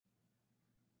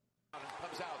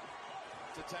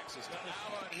to Texas. Now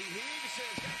Allen, he heaves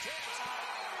his chance.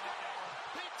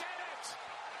 He did it!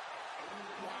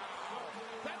 Wow.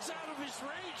 That's out of his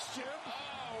range, Jim. Oh,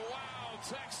 wow,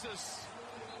 Texas.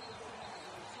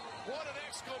 What an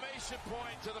exclamation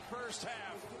point to the first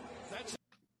half. That's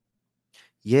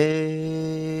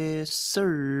Yes, sir.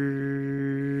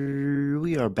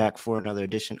 We are back for another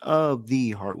edition of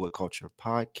the Hardwood Culture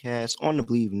Podcast on the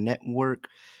Believe Network.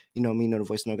 You know me, know the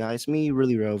voice, no guys. Me,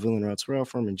 really real villain, Rod Terrell,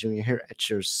 Furman Jr. here at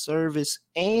your service,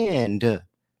 and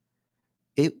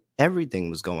everything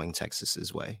was going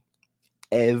Texas's way.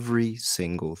 Every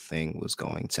single thing was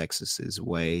going Texas's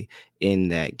way in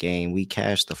that game. We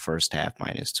cashed the first half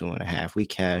 -2.5. We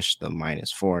cashed the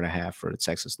 -4.5 for the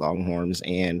Texas Longhorns,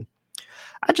 and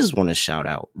I just want to shout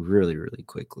out really, really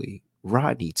quickly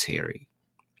Rodney Terry,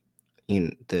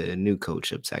 the new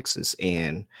coach of Texas.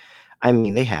 And I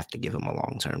mean, they have to give him a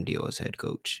long-term deal as head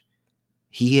coach.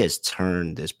 He has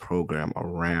turned this program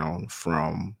around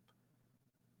from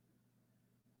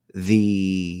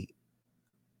the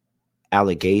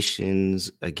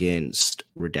allegations against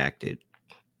Redacted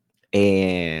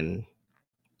and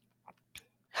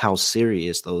how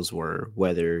serious those were,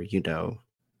 whether,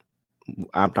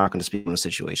 I'm not going to speak on the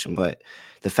situation, but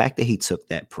the fact that he took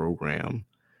that program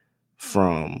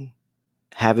from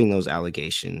having those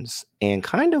allegations and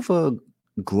kind of a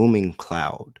glooming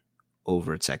cloud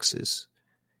over Texas,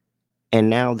 and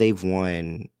now they've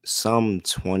won some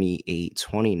 28,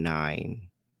 29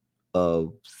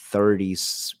 of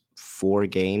 34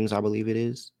 games, I believe it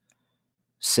is,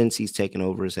 since he's taken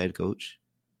over as head coach.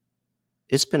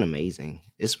 It's been amazing.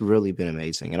 It's really been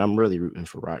amazing. And I'm really rooting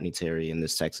for Rodney Terry and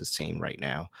this Texas team right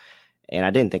now. And I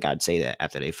didn't think I'd say that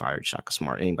after they fired Shaka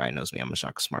Smart. Anybody knows me, I'm a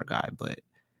Shaka Smart guy. But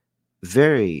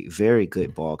very, very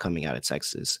good ball coming out of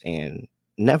Texas. And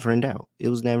never in doubt. It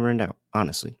was never in doubt,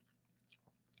 honestly.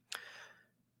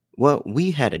 Well,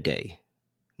 we had a day,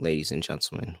 ladies and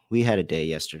gentlemen. We had a day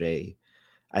yesterday.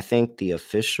 I think the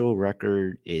official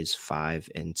record is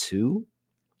 5-2.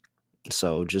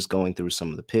 So just going through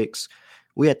some of the picks.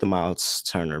 We had the Miles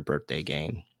Turner birthday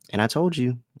game. And I told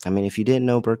you, I mean, if you didn't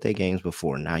know birthday games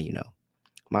before, now you know.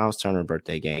 Miles Turner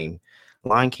birthday game.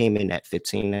 Line came in at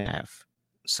 15.5.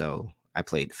 So I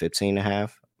played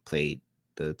 15.5, played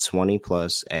the 20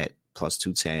 plus at plus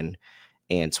 210,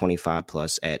 and 25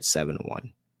 plus at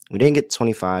 7-1. We didn't get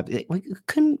 25.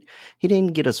 He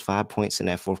didn't get us 5 points in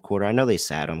that fourth quarter. I know they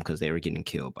sat him because they were getting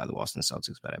killed by the Boston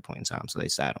Celtics by that point in time. So they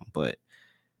sat him. But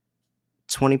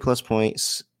 20 plus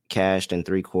points cashed in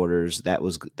 3 quarters. That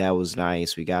was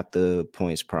nice. We got the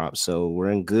points prop. So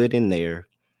we're good in there.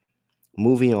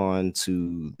 Moving on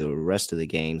to the rest of the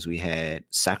games, we had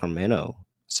Sacramento.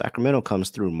 Sacramento comes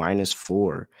through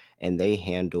 -4, and they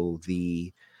handle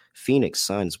the Phoenix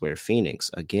Suns, where Phoenix,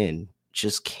 again,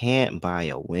 just can't buy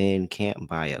a win, can't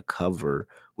buy a cover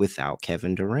without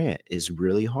Kevin Durant. It's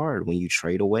really hard when you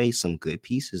trade away some good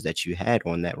pieces that you had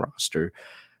on that roster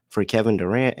for Kevin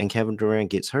Durant, and Kevin Durant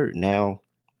gets hurt. Now,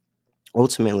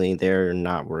 ultimately, they're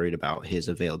not worried about his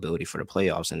availability for the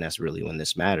playoffs, and that's really when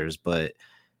this matters. But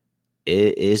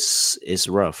it's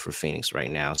rough for Phoenix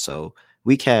right now. So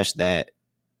we cashed that.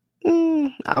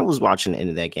 I was watching the end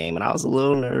of that game, and I was a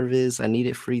little nervous. I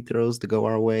needed free throws to go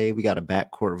our way. We got a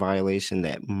backcourt violation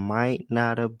that might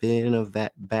not have been a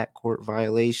backcourt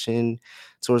violation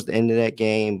towards the end of that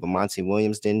game, but Monty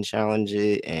Williams didn't challenge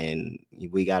it, and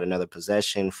we got another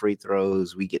possession, free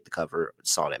throws. We get the cover.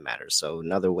 It's all that matters. So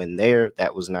another win there.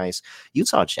 That was nice.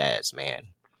 Utah Jazz, man.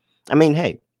 I mean,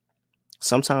 hey,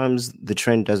 sometimes the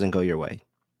trend doesn't go your way.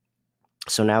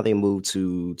 So now they move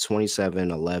to 27,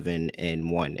 11,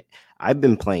 and 1. I've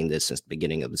been playing this since the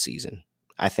beginning of the season.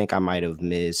 I think I might have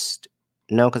missed.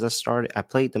 No, because I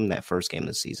played them that first game of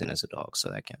the season as a dog.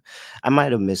 So I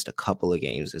might have missed a couple of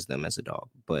games as them as a dog,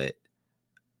 but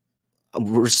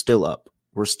we're still up.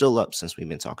 We're still up since we've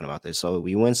been talking about this. So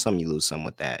we win some, you lose some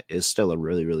with that. It's still a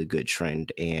really, really good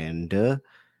trend. And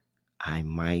I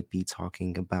might be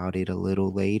talking about it a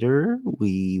little later.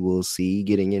 We will see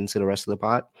getting into the rest of the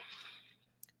pot.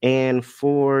 And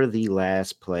for the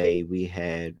last play, we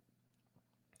had,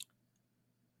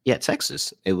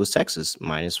 Texas. It was Texas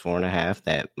 -4.5,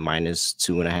 that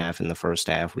 -2.5 in the first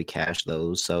half. We cashed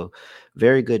those. So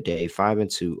very good day,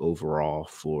 5-2 overall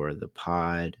for the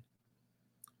pod.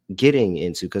 Getting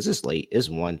into, because it's late, it's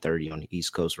 1:30 on the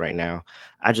East Coast right now.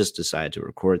 I just decided to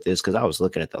record this because I was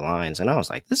looking at the lines and I was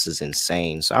like, this is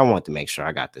insane. So I want to make sure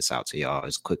I got this out to y'all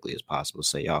as quickly as possible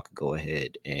so y'all could go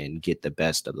ahead and get the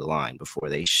best of the line before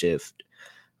they shift.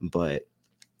 But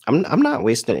I'm not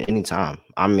wasting any time.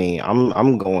 I mean,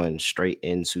 I'm going straight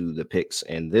into the picks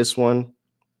in this one,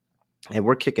 and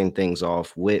we're kicking things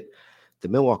off with The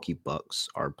Milwaukee Bucks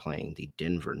are playing the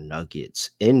Denver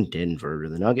Nuggets in Denver.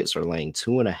 The Nuggets are laying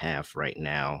 2.5 right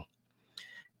now.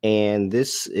 And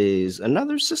this is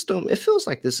another system. It feels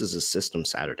like this is a system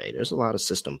Saturday. There's a lot of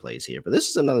system plays here, but this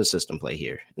is another system play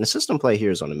here. And the system play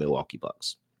here is on the Milwaukee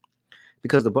Bucks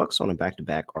because the Bucks on a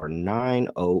back-to-back are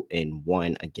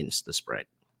 9-0-1 against the spread.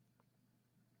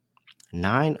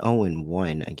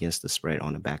 9-0-1 against the spread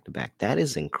on a back-to-back. That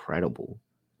is incredible.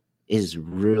 It is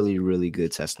really, really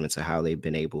good testament to how they've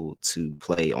been able to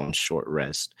play on short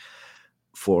rest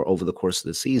for over the course of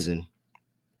the season.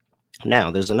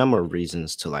 Now, there's a number of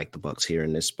reasons to like the Bucks here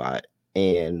in this spot,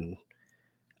 and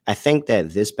I think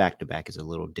that this back-to-back is a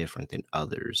little different than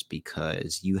others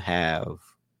because you have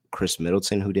Chris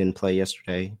Middleton, who didn't play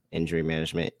yesterday, injury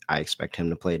management. I expect him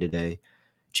to play today.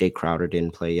 Jay Crowder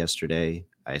didn't play yesterday.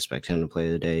 I expect him to play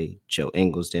today. Joe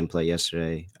Ingles didn't play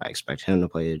yesterday. I expect him to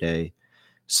play today.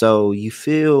 So you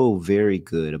feel very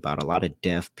good about a lot of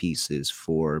depth pieces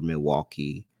for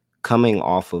Milwaukee coming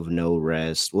off of no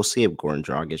rest. We'll see if Goran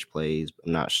Dragic plays.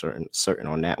 I'm not certain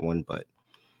on that one, but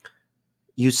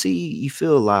you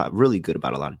feel really good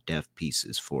about a lot of depth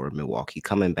pieces for Milwaukee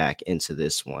coming back into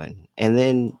this one. And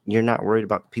then you're not worried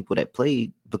about the people that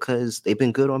played because they've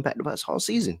been good on back-to-backs all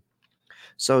season.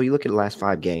 So you look at the last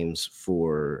 5 games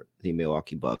for the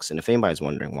Milwaukee Bucks, and if anybody's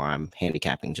wondering why I'm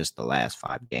handicapping just the last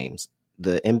 5 games,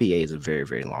 the NBA is a very,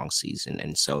 very long season,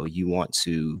 and so you want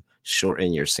to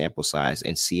shorten your sample size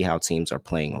and see how teams are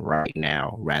playing right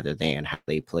now rather than how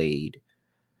they played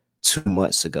 2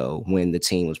 months ago when the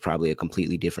team was probably a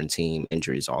completely different team,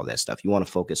 injuries, all that stuff. You want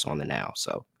to focus on the now.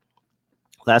 So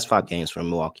last 5 games from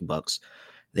Milwaukee Bucks,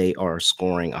 they are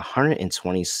scoring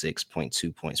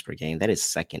 126.2 points per game. That is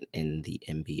second in the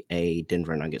NBA.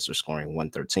 Denver Nuggets are scoring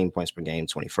 113 points per game,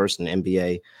 21st in the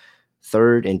NBA.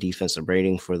 Third in defensive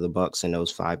rating for the Bucks in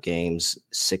those 5 games,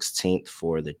 16th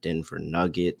for the Denver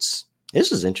Nuggets.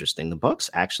 This is interesting. The Bucks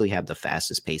actually have the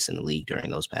fastest pace in the league during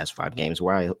those past 5 games,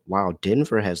 while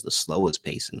Denver has the slowest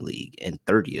pace in the league and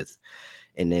 30th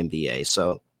in the NBA.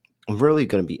 So I'm really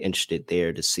going to be interested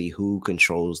there to see who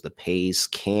controls the pace.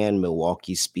 Can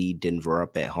Milwaukee speed Denver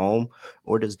up at home,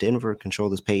 or does Denver control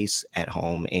this pace at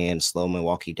home and slow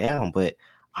Milwaukee down? But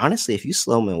honestly, if you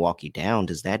slow Milwaukee down,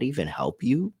 does that even help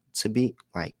you?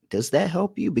 Does that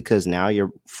help you? Because now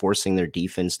you're forcing their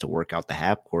defense to work out the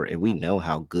half court, and we know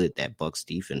how good that Bucks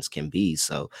defense can be.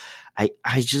 So I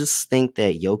just think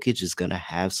that Jokic is going to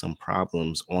have some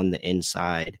problems on the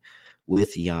inside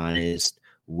with Giannis,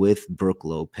 with Brook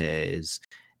Lopez,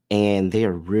 and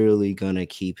they're really going to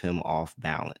keep him off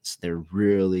balance. They're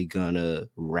really going to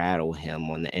rattle him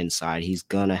on the inside. He's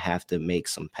going to have to make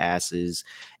some passes,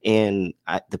 and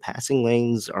the passing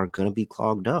lanes are going to be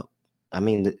clogged up. I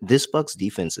mean, this Bucks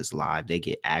defense is live. They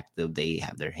get active. They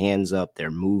have their hands up. They're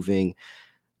moving.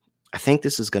 I think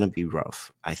this is going to be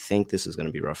rough.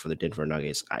 For the Denver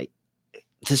Nuggets.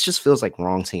 This just feels like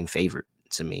wrong team favorite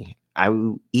to me.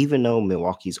 Even though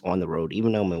Milwaukee's on the road,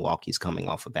 even though Milwaukee's coming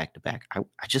off a back-to-back,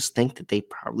 I just think that they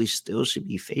probably still should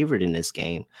be favored in this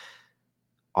game.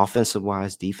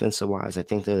 Offensive-wise, defensive-wise, I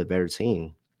think they're the better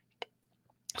team.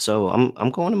 So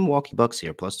I'm going to Milwaukee Bucks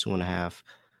here, plus 2.5.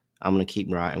 I'm going to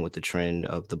keep riding with the trend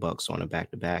of the Bucks on a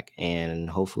back-to-back, and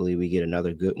hopefully we get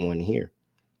another good one here.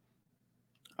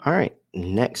 All right,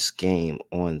 next game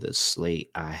on the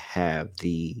slate, I have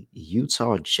the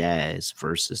Utah Jazz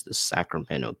versus the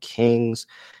Sacramento Kings.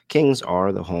 Kings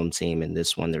are the home team in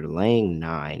this one. They're laying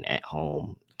 9 at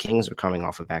home. Kings are coming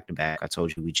off a back-to-back. I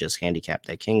told you we just handicapped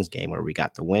that Kings game where we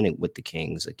got the win with the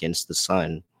Kings against the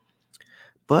Sun.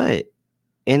 But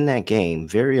in that game,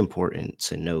 very important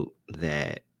to note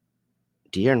that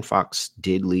De'Aaron Fox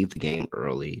did leave the game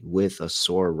early with a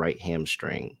sore right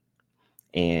hamstring,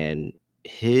 and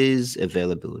his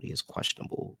availability is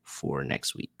questionable for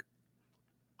next week.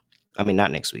 I mean,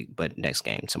 not next week, but next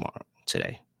game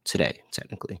today,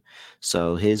 technically.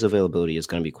 So his availability is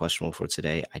going to be questionable for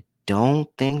today. I don't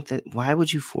think that, why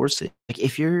would you force it? Like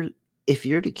if you're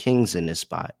the Kings in this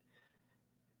spot,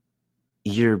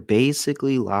 you're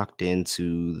basically locked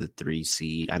into the 3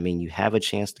 seed. I mean, you have a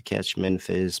chance to catch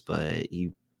Memphis, but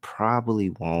you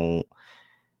probably won't.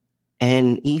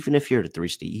 And even if you're the 3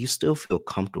 seed, you still feel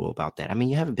comfortable about that. I mean,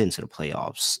 you haven't been to the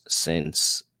playoffs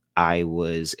since I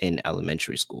was in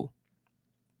elementary school.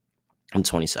 I'm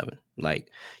 27.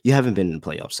 Like, you haven't been in the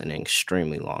playoffs in an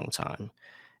extremely long time.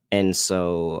 And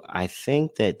so I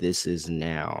think that this is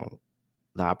now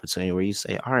the opportunity where you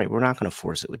say, all right, we're not going to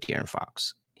force it with De'Aaron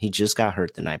Fox. He just got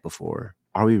hurt the night before.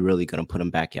 Are we really going to put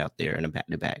him back out there in a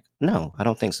back-to-back? No, I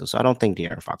don't think so. So I don't think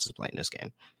De'Aaron Fox is playing this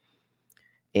game.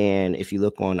 And if you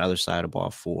look on the other side of the ball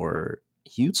for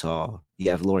Utah, you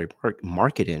have Lauri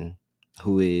Markkanen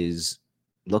who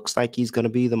looks like he's going to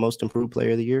be the most improved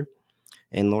player of the year,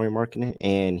 and Lauri Markkanen,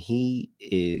 and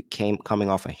coming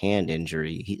off a hand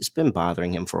injury. It's been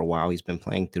bothering him for a while. He's been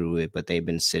playing through it, but they've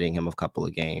been sitting him a couple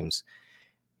of games.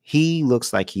 He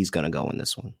looks like he's going to go in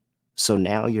this one. So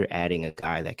now you're adding a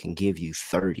guy that can give you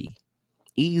 30,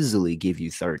 easily give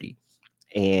you 30,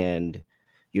 and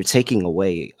you're taking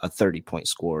away a 30-point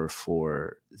score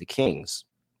for the Kings.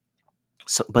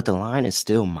 So, but the line is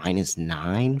still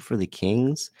 -9 for the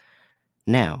Kings.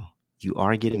 Now, you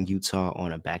are getting Utah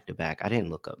on a back-to-back. I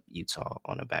didn't look up Utah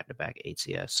on a back-to-back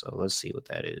ATS, so let's see what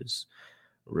that is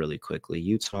really quickly.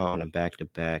 Utah on a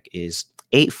back-to-back is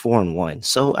 8-4-1.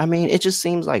 So, I mean, it just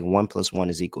seems like 1 +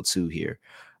 1 is equal 2 here.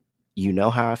 You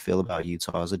know how I feel about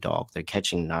Utah as a dog. They're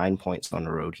catching 9 points on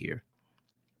the road here.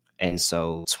 And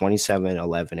so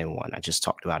 27-11-1. I just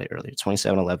talked about it earlier.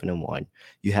 27-11-1.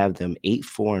 You have them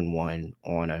 8-4-1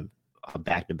 on a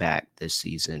back-to-back this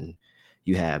season.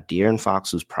 You have De'Aaron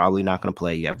Fox, who's probably not going to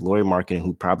play. You have Lauri Markkanen,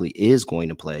 who probably is going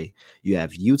to play. You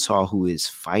have Utah, who is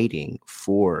fighting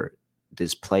for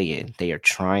this play-in. They are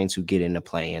trying to get in the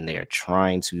play-in. They are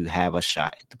trying to have a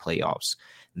shot at the playoffs.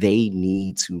 They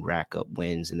need to rack up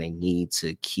wins, and they need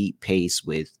to keep pace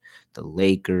with the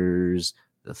Lakers,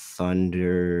 the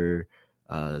Thunder,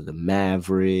 the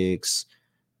Mavericks.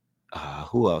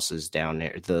 Who else is down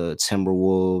there? The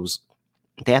Timberwolves.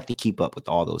 They have to keep up with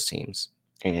all those teams.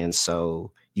 And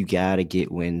so you got to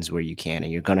get wins where you can,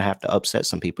 and you're going to have to upset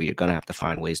some people. You're going to have to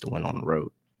find ways to win on the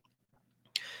road.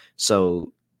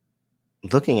 So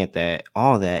looking at that,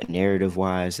 all that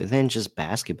narrative-wise, and then just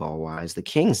basketball-wise, the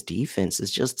Kings' defense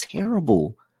is just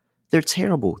terrible. They're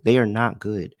terrible. They are not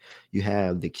good. You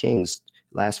have the Kings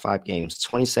last 5 games,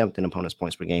 27th in opponents'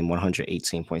 points per game,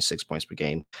 118.6 points per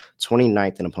game,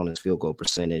 29th in opponents' field goal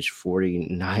percentage,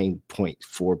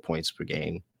 49.4 points per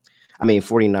game.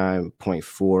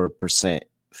 49.4%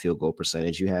 field goal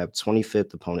percentage. You have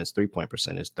 25th opponents' 3-point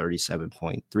percentage,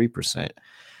 37.3%.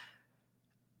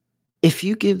 If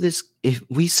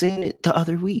we seen it the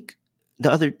other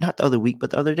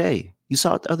day. You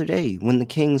saw it the other day when the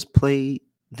Kings played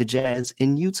the Jazz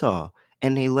in Utah,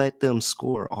 and they let them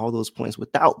score all those points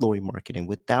without Lauri Markkanen,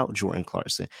 without Jordan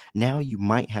Clarkson. Now you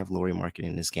might have Lauri Markkanen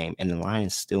in this game, and the line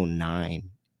is still 9.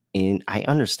 And I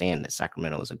understand that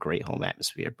Sacramento is a great home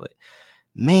atmosphere, but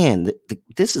man,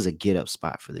 this is a get-up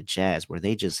spot for the Jazz where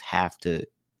they just have to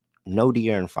 – no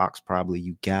De'Aaron Fox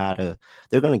probably. They're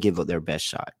going to give up their best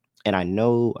shot. And I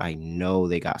know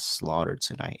they got slaughtered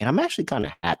tonight. And I'm actually kind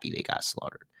of happy they got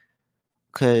slaughtered.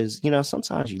 Because,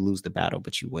 sometimes you lose the battle,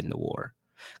 but you win the war.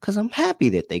 Because I'm happy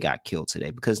that they got killed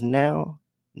today. Because now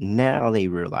they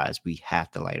realize we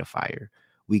have to light a fire.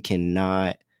 We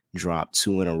cannot drop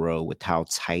 2 in a row with how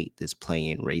tight this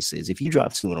play-in race is. If you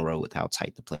drop 2 in a row with how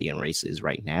tight the play-in race is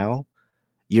right now,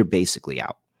 you're basically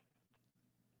out.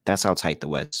 That's how tight the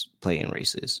West play-in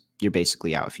race is. You're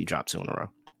basically out if you drop 2 in a row.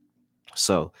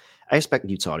 So I expect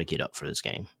Utah to get up for this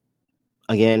game.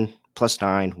 Again,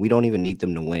 +9. We don't even need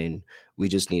them to win. We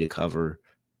just need a cover.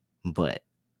 But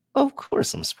of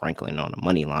course, I'm sprinkling on the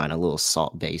money line, a little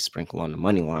salt-based sprinkle on the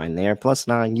money line there.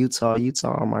 +9,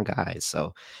 Utah are my guys.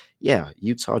 So yeah,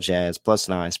 Utah Jazz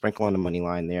 +9, sprinkle on the money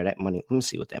line there. That money, let me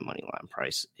see what that money line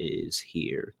price is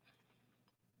here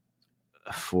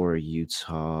for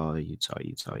Utah. We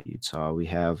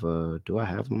have do I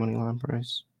have a money line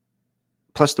price?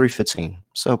 +315.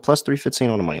 So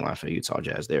 +315 on the money line for Utah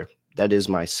Jazz there. That is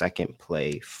my second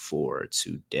play for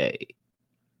today.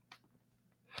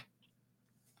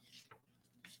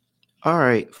 All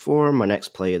right, for my next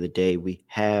play of the day, we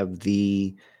have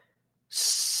the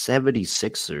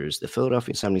 76ers, the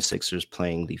Philadelphia 76ers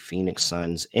playing the Phoenix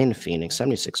Suns in Phoenix.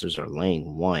 76ers are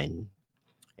laying 1.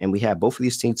 And we have both of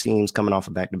these teams coming off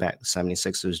a back-to-back. The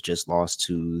 76ers just lost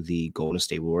to the Golden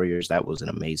State Warriors. That was an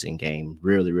amazing game.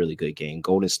 Really, really good game.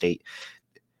 Golden State.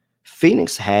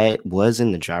 Phoenix was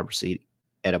in the driver's seat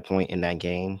at a point in that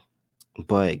game,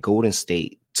 but Golden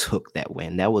State took that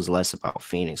win. That was less about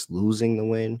Phoenix losing the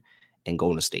win and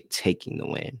Golden State taking the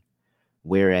win.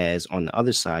 Whereas on the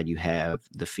other side, you have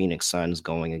the Phoenix Suns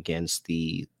going against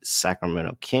the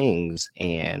Sacramento Kings.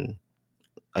 And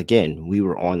again, we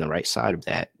were on the right side of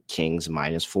that. Kings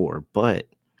 -4. But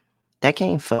that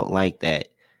game felt like that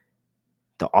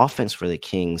the offense for the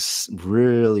Kings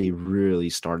really, really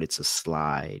started to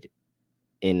slide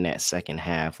in that second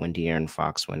half when De'Aaron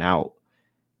Fox went out.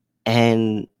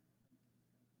 And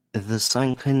the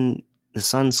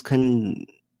Suns couldn't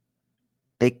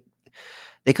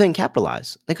they couldn't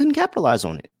capitalize. They couldn't capitalize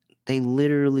on it. They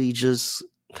literally just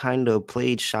kind of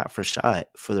played shot for shot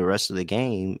for the rest of the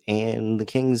game, and the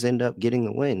Kings end up getting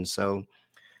the win. So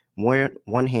Where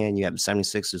one hand you have the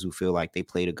 76ers who feel like they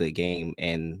played a good game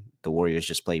and the Warriors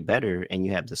just played better, and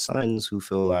you have the Suns who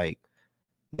feel like,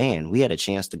 man, we had a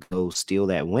chance to go steal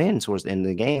that win towards the end of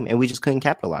the game, and we just couldn't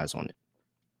capitalize on it.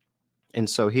 And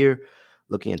so here,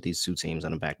 looking at these two teams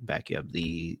on a back-to-back, you have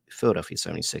the Philadelphia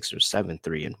 76ers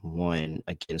 7-3-1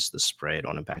 against the spread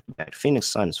on a back-to-back. Phoenix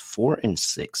Suns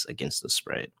 4-6 against the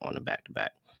spread on a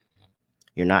back-to-back.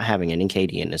 You're not having any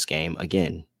KD in this game.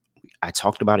 Again, I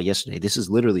talked about it yesterday. This is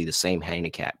literally the same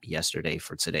handicap yesterday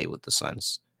for today with the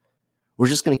Suns. We're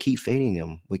just going to keep fading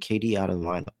them with KD out of the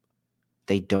lineup.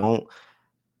 They don't.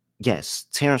 Yes,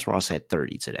 Terrence Ross had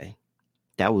 30 today.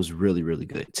 That was really, really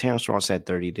good. Terrence Ross had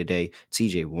 30 today.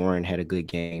 TJ Warren had a good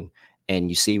game. And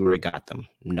you see where it got them.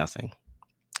 Nothing.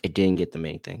 It didn't get them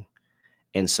anything.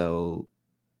 And so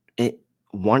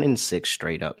 1-6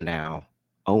 straight up now.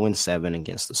 0-7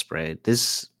 against the spread.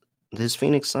 This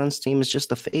Phoenix Suns team is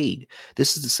just a fade.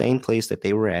 This is the same place that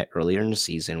they were at earlier in the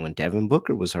season when Devin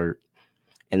Booker was hurt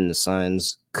and the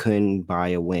Suns couldn't buy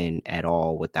a win at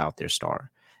all without their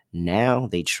star. Now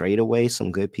they trade away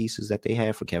some good pieces that they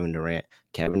had for Kevin Durant.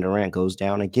 Kevin Durant goes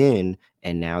down again,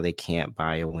 and now they can't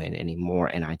buy a win anymore.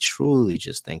 And I truly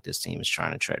just think this team is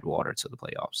trying to tread water to the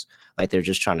playoffs. Like they're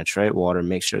just trying to tread water,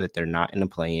 make sure that they're not in the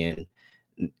play-in.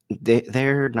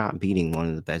 They're not beating one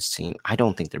of the best teams. I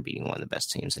don't think they're beating one of the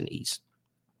best teams in the East.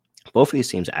 Both of these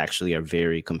teams actually are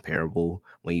very comparable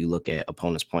when you look at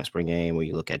opponents' points per game, when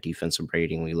you look at defensive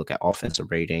rating, when you look at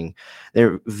offensive rating.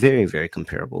 They're very, very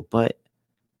comparable. But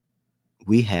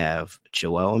we have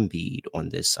Joel Embiid on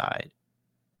this side.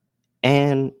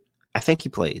 And I think he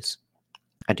plays.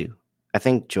 I do. I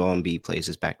think Joel Embiid plays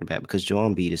his back-to-back because Joel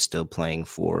Embiid is still playing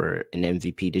for an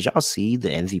MVP. Did y'all see the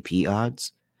MVP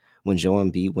odds when Joel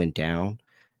Embiid went down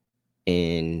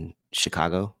in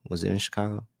Chicago? Was it in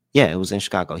Chicago? Yeah, it was in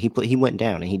Chicago. He went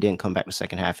down and he didn't come back the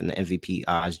second half, and the MVP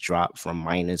odds dropped from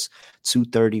minus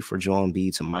 230 for Joel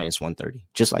Embiid to minus 130,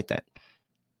 just like that.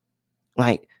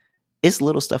 Like, it's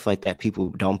little stuff like that people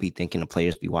don't be thinking the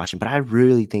players be watching, but I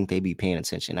really think they be paying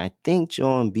attention. I think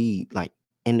Joel Embiid, like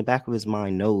in the back of his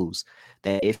mind, knows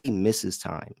that if he misses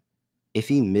time, if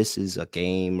he misses a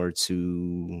game or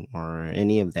two or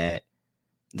any of that,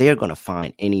 they're going to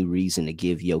find any reason to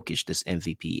give Jokic this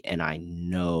MVP. And I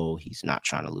know he's not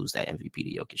trying to lose that MVP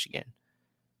to Jokic again.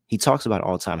 He talks about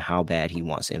all the time how bad he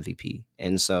wants MVP.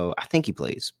 And so I think he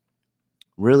plays.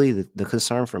 Really, the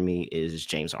concern for me is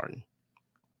James Harden.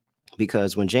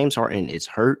 Because when James Harden is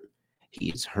hurt, he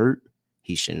is hurt.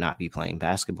 He should not be playing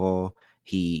basketball.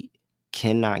 He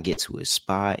cannot get to his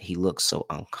spot. He looks so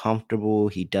uncomfortable.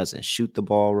 He doesn't shoot the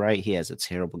ball right. He has a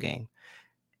terrible game.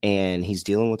 And he's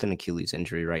dealing with an Achilles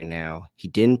injury right now. He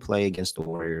didn't play against the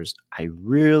Warriors. I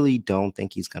really don't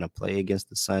think he's going to play against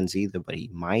the Suns either, but he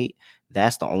might.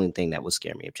 That's the only thing that would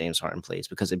scare me if James Harden plays,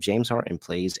 because if James Harden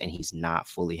plays and he's not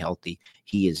fully healthy,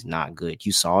 he is not good.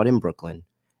 You saw it in Brooklyn.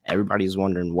 Everybody's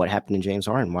wondering what happened to James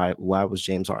Harden. Why was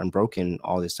James Harden broken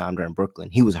all this time during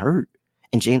Brooklyn? He was hurt,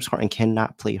 and James Harden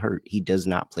cannot play hurt. He does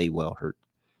not play well hurt.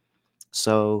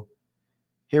 So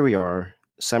here we are.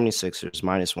 76ers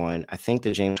 -1. I think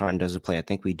that James Harden doesn't play. I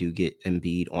think we do get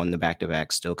Embiid on the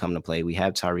back-to-back still coming to play. We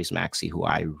have Tyrese Maxey, who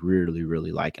I really,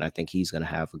 really like, and I think he's going to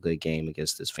have a good game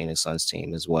against this Phoenix Suns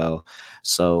team as well.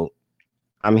 So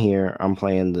I'm here. I'm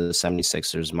playing the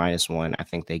 76ers -1. I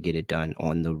think they get it done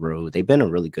on the road. They've been a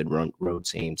really good road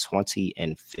team,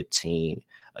 20-15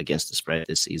 against the spread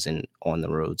this season on the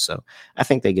road. So I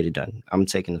think they get it done. I'm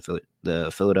taking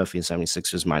the Philadelphia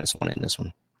 76ers -1 in this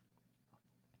one.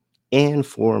 And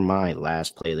for my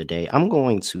last play of the day, I'm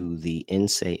going to the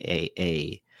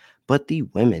NCAA, but the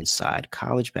women's side,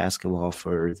 college basketball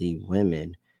for the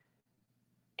women.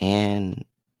 And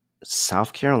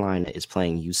South Carolina is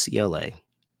playing UCLA.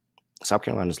 South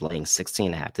Carolina is laying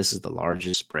 16.5. This is the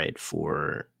largest spread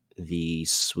for the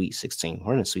Sweet 16.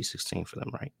 We're in the Sweet 16 for them,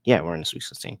 right? Yeah, we're in the Sweet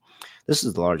 16. This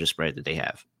is the largest spread that they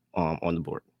have on the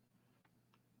board.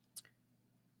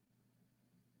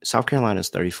 South Carolina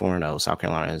is 34-0. South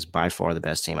Carolina is by far the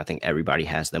best team. I think everybody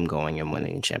has them going and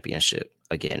winning a championship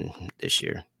again this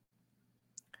year.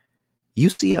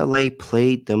 UCLA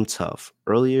played them tough.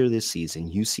 Earlier this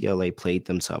season, UCLA played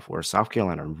them tough, where South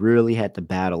Carolina really had to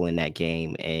battle in that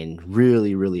game and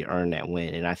really, really earn that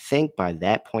win. And I think by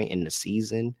that point in the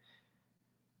season,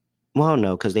 well,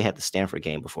 no, because they had the Stanford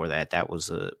game before that.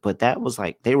 But that was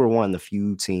like they were one of the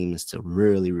few teams to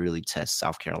really, really test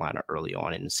South Carolina early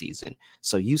on in the season.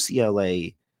 So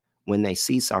UCLA, when they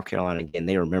see South Carolina again,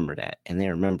 they remember that. And they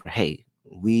remember, hey,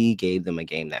 we gave them a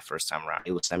game that first time around.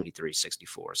 It was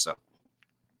 73-64. So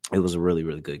it was a really,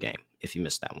 really good game if you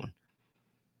missed that one.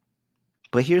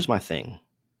 But here's my thing.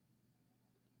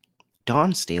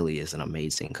 Dawn Staley is an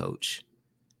amazing coach.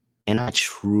 And I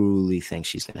truly think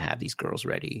she's going to have these girls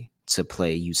ready to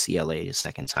play UCLA the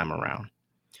second time around.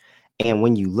 And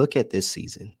when you look at this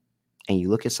season and you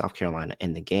look at South Carolina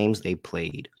and the games they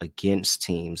played against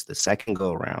teams the second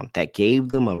go around that gave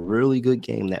them a really good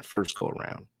game that first go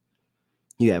around,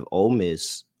 you have Ole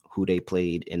Miss, who they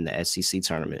played in the SEC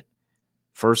tournament.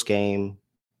 First game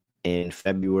in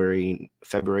February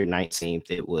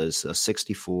 19th, it was a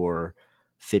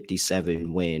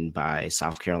 64-57 win by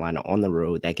South Carolina on the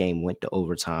road. That game went to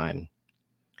overtime.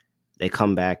 They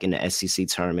come back in the SEC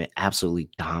tournament,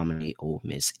 absolutely dominate Ole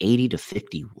Miss,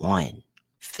 80-51,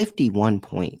 51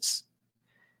 points.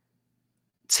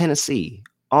 Tennessee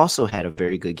also had a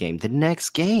very good game. The next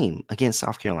game against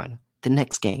South Carolina,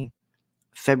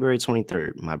 February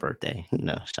 23rd, my birthday.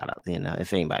 Shout out,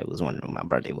 if anybody was wondering when my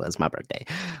birthday was, my birthday.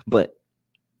 But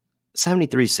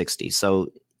 73-60.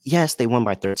 So, yes, they won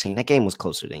by 13. That game was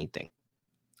closer than you think.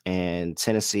 And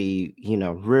Tennessee,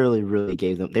 really, really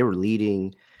gave them – they were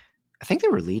leading – I think they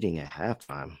were leading at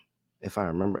halftime, if I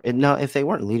remember. No, if they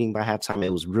weren't leading by halftime,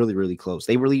 it was really, really close.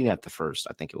 They were leading at the first,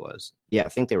 I think it was. Yeah, I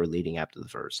think they were leading after the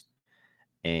first.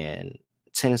 And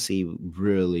Tennessee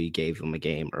really gave them a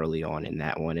game early on in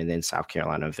that one. And then South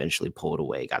Carolina eventually pulled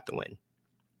away, got the win.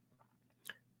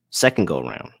 Second go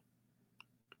round,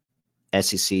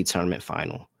 SEC tournament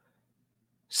final,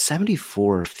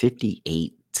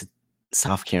 74-58 to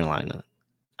South Carolina.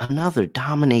 Another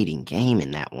dominating game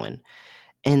in that one.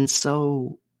 And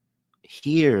so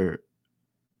here,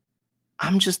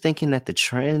 I'm just thinking that the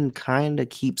trend kind of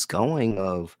keeps going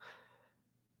of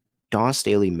Dawn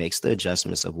Staley makes the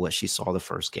adjustments of what she saw the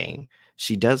first game.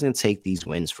 She doesn't take these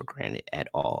wins for granted at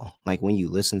all. Like when you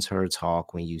listen to her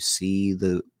talk, when you see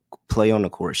the play on the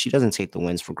court, she doesn't take the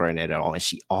wins for granted at all. And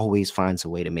she always finds a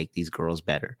way to make these girls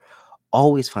better,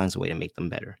 always finds a way to make them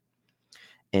better.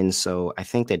 And so I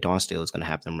think that Dawn Staley is going to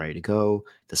have them ready to go.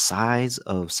 The size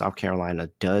of South Carolina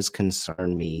does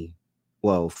concern me.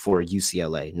 Well, for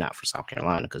UCLA, not for South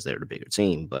Carolina because they're the bigger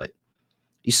team, but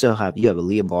you have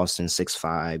Aaliyah Boston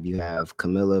 6'5", you have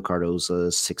Camila Cardoza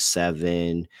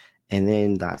 6'7", and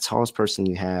then the tallest person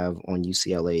you have on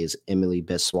UCLA is Emily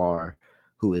Bessoir,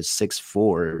 who is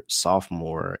 6'4",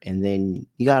 sophomore, and then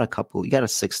you got a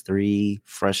 6'3"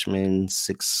 freshman,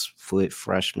 6-foot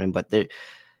freshman, but this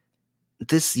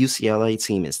UCLA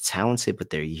team is talented, but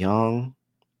they're young.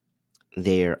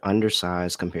 They're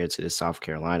undersized compared to the South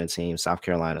Carolina team. South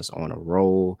Carolina's on a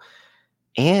roll.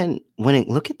 And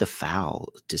look at the foul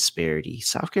disparity,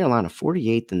 South Carolina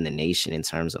 48th in the nation in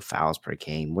terms of fouls per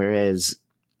game, whereas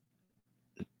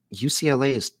UCLA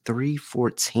is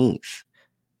 314th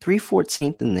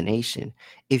in the nation.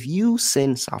 If you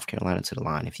send South Carolina to the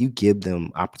line, if you give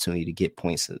them opportunity to get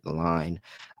points at the line,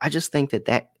 I just think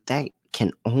that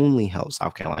can only help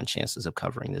South Carolina's chances of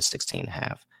covering this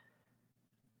 16.5.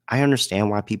 I understand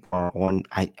why people are on.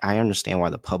 I understand why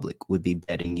the public would be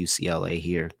betting UCLA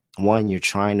here. One, you're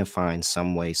trying to find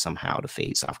some way, somehow to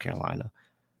fade South Carolina.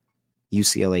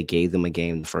 UCLA gave them a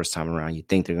game the first time around. You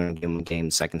think they're going to give them a game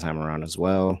the second time around as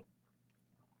well?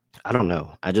 I don't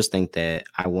know. I just think that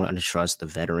I want to trust the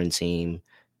veteran team,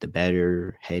 the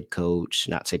better head coach,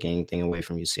 not taking anything away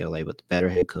from UCLA, but the better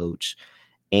head coach.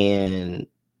 And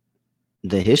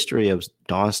the history of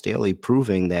Dawn Staley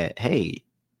proving that, hey,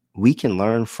 we can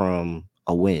learn from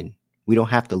a win. We don't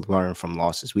have to learn from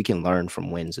losses. We can learn from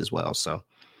wins as well. So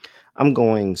I'm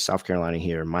going South Carolina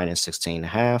here, minus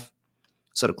 16.5.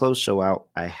 So to close show out,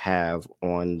 I have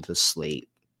on the slate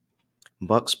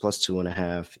Bucks plus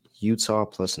 2.5, Utah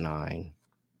plus 9,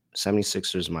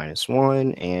 76ers minus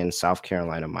 1, and South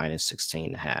Carolina minus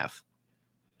 16.5.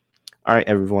 All right,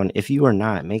 everyone, if you are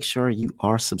not, make sure you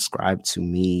are subscribed to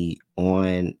me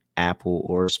on Apple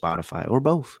or Spotify or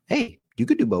both. Hey, you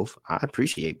could do both. I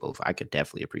appreciate both. I could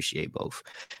definitely appreciate both.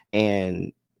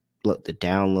 And look, the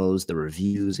downloads, the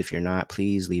reviews, if you're not,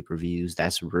 please leave reviews.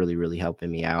 That's really, really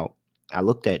helping me out. I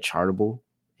looked at Chartable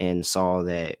and saw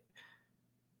that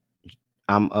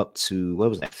I'm up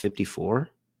to, 54?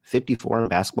 54 in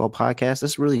basketball podcasts.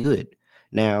 That's really good.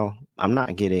 Now, I'm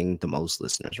not getting the most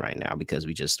listeners right now because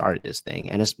we just started this thing.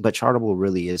 But Chartable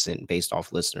really isn't based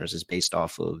off listeners. It's based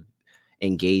off of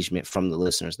engagement from the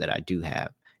listeners that I do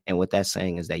have. And what that's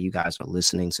saying is that you guys are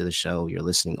listening to the show. You're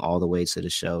listening all the way to the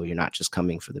show. You're not just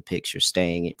coming for the pics. You're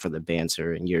staying for the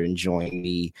banter and you're enjoying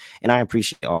me. And I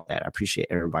appreciate all that. I appreciate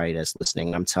everybody that's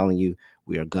listening. I'm telling you,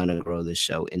 we are going to grow this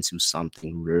show into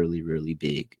something really, really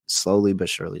big. Slowly but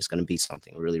surely, it's going to be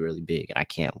something really, really big. And I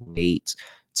can't wait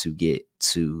to get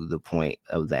to the point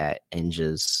of that and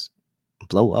just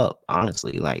blow up.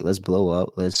 Honestly, like, let's blow up.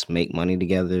 Let's make money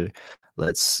together.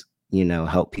 Let's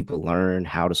help people learn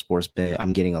how to sports bet.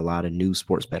 I'm getting a lot of new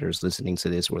sports bettors listening to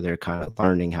this where they're kind of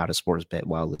learning how to sports bet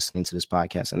while listening to this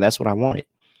podcast. And that's what I wanted.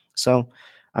 So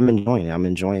I'm enjoying it. I'm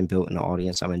enjoying building an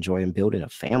audience. I'm enjoying building a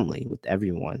family with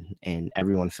everyone and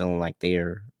everyone feeling like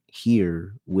they're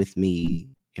here with me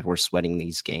if we're sweating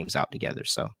these games out together.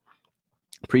 So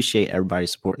appreciate everybody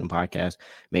supporting the podcast.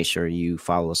 Make sure you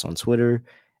follow us on Twitter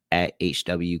at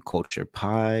HW Culture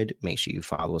Pod. Make sure you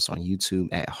follow us on YouTube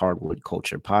at Hardwood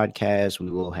Culture Podcast.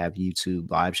 We will have YouTube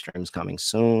live streams coming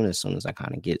soon. As soon as I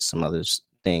kind of get some other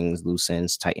things, loose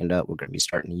ends tightened up, we're going to be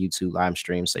starting a YouTube live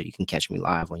stream, so you can catch me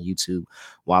live on YouTube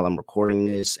while I'm recording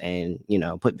this and,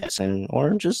 put bets in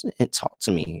or just talk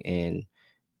to me and,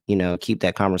 keep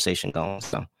that conversation going.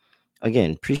 So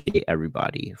again, appreciate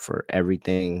everybody for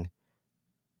everything.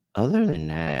 Other than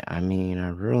that, I mean, I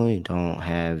really don't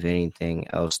have anything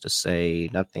else to say,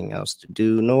 nothing else to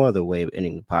do, no other way of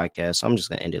ending the podcast. So I'm just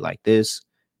going to end it like this.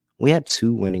 We had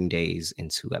 2 winning days in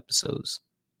 2 episodes.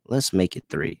 Let's make it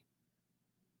 3.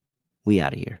 We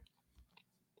out of here.